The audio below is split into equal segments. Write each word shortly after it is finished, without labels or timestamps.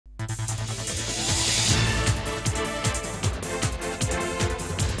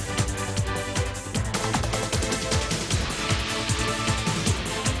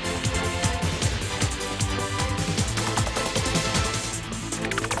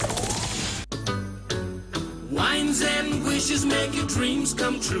Wines and wishes make your dreams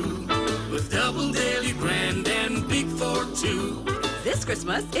come true with double daily grand and big for two. This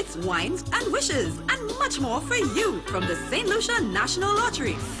Christmas, it's wines and wishes and much more for you from the St. Lucia National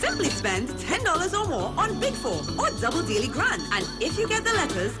Lottery. Simply spend $10 or more on Big 4 or Double Daily Grand. And if you get the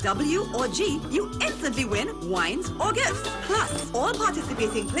letters W or G, you instantly win wines or gifts. Plus, all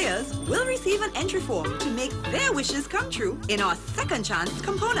participating players will receive an entry form to make their wishes come true in our second chance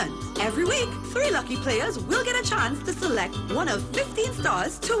component. Every week, 3 lucky players will get a chance to select one of 15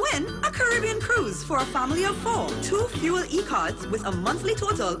 stars to win a Caribbean cruise for a family of 4, 2 fuel e-cards with a monthly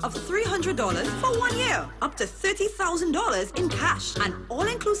total of $300 for 1 year, up to $30,000 in cash, an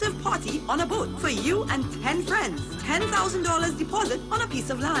all-inclusive party on a boat for you and 10 friends, $10,000 deposit on a piece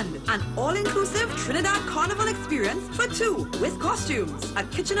of land, an all-inclusive Trinidad Carnival experience for 2 with costumes, a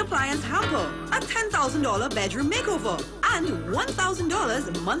kitchen appliance hamper, a $10,000 bedroom makeover, and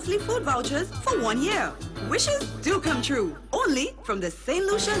 $1,000 monthly food vouchers for 1 year. Wishes do come true, only from the St.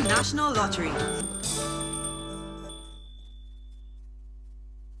 Lucia National Lottery.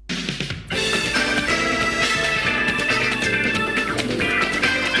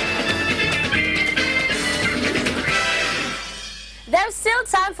 There's still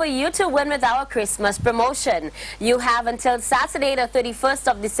time for you to win with our Christmas promotion. You have until Saturday the 31st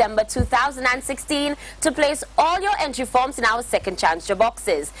of December 2016 to place all your entry forms in our second chance draw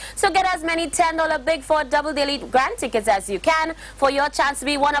boxes. So get as many $10 Big 4 Double Daily Grand tickets as you can for your chance to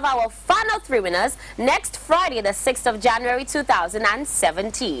be one of our final 3 winners next Friday the 6th of January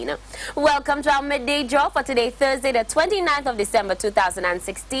 2017. Welcome to our midday draw for today, Thursday the 29th of December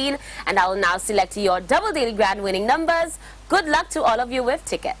 2016, and I will now select your Double Daily Grand winning numbers. Good luck to all of you with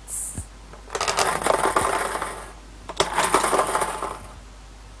tickets.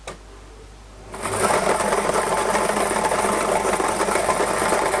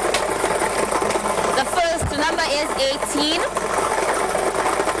 The first number is 18.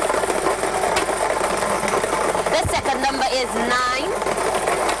 The second number is 9.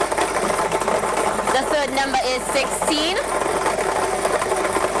 The third number is 16.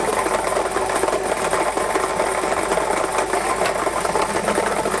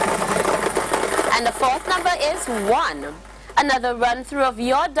 And the fourth number is 1. Another run through of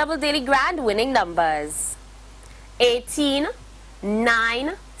your Double Daily Grand winning numbers. 18,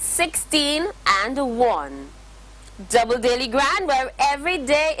 9, 16, and 1. Double Daily Grand, where every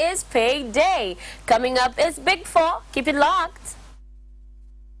day is payday. Coming up is Big 4. Keep it locked.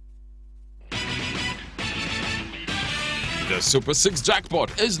 The Super 6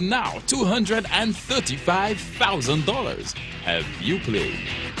 jackpot is now $235,000. Have you played?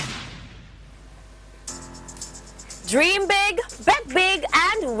 Dream big, bet big,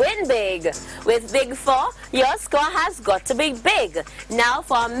 and win big. With Big 4, your score has got to be big. Now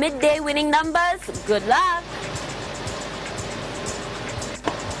for our midday winning numbers, good luck.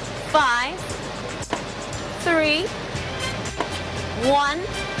 5, 3, 1,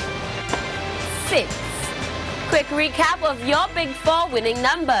 6. Quick recap of your Big 4 winning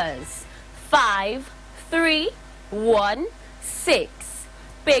numbers. 5, 3, 1, 6.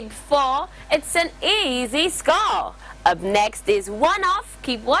 Big 4, it's an easy score. Up next is One Off.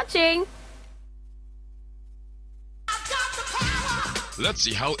 Keep watching. Let's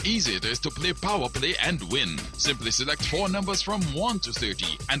see how easy it is to play Power Play and win. Simply select 4 numbers from 1 to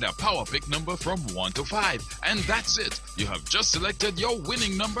 30 and a Power Pick number from 1 to 5. And that's it. You have just selected your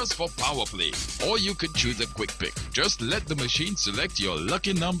winning numbers for Power Play. Or you could choose a Quick Pick. Just let the machine select your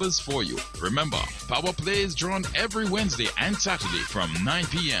lucky numbers for you. Remember, Power Play is drawn every Wednesday and Saturday from 9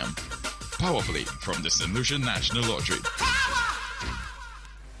 p.m. Power Play from the St. Lucia National Lottery.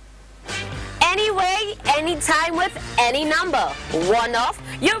 Anyway, anytime with any number. One off,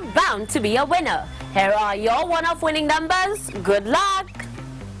 you're bound to be a winner. Here are your one-off winning numbers. Good luck.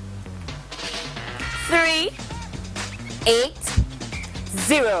 3, 8,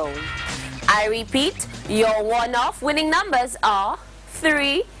 0. I repeat, your one-off winning numbers are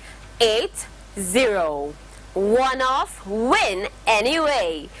 3, 8, 0. One off, win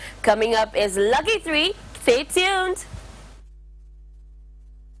anyway. Coming up is Lucky 3. Stay tuned.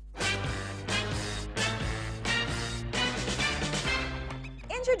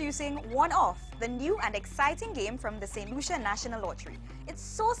 Introducing One Off, the new and exciting game from the St. Lucia National Lottery. It's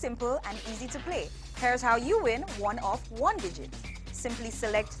so simple and easy to play. Here's how you win one off 1 digit. Simply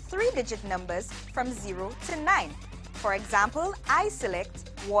select 3-digit numbers from 0 to 9. For example, I select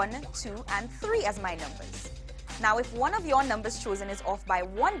 1, 2, and 3 as my numbers. Now, if one of your numbers chosen is off by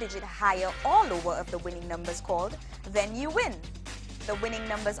 1 digit higher or lower of the winning numbers called, then you win. The winning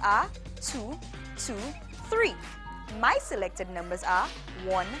numbers are 2, 2, 3. My selected numbers are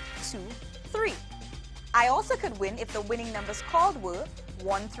 1, 2, 3. I also could win if the winning numbers called were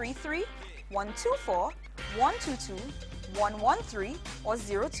 133, 124, 122, 113, or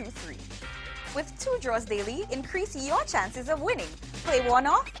 023. With 2 draws daily, increase your chances of winning. Play one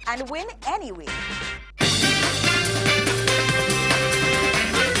off and win anyway.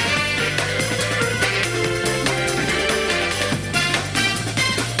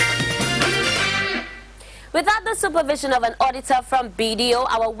 Without the supervision of an auditor from BDO,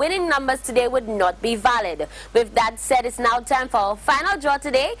 our winning numbers today would not be valid. With that said, it's now time for our final draw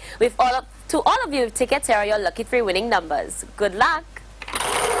today. To all of you with tickets, here are your lucky 3 winning numbers. Good luck!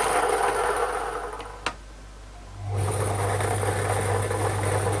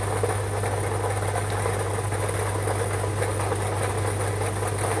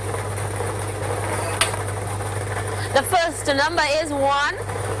 The first number is 1.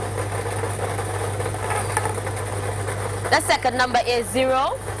 The second number is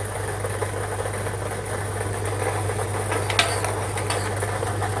 0.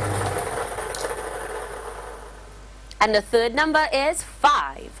 And the third number is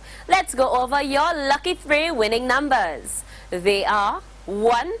 5. Let's go over your lucky 3 winning numbers. They are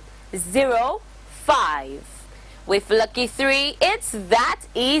 1, 0, 5. With lucky 3, it's that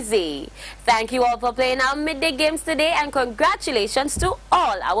easy. Thank you all for playing our midday games today, and congratulations to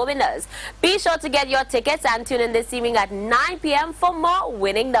all our winners. Be sure to get your tickets and tune in this evening at 9 p.m. for more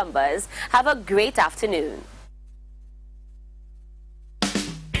winning numbers. Have a great afternoon.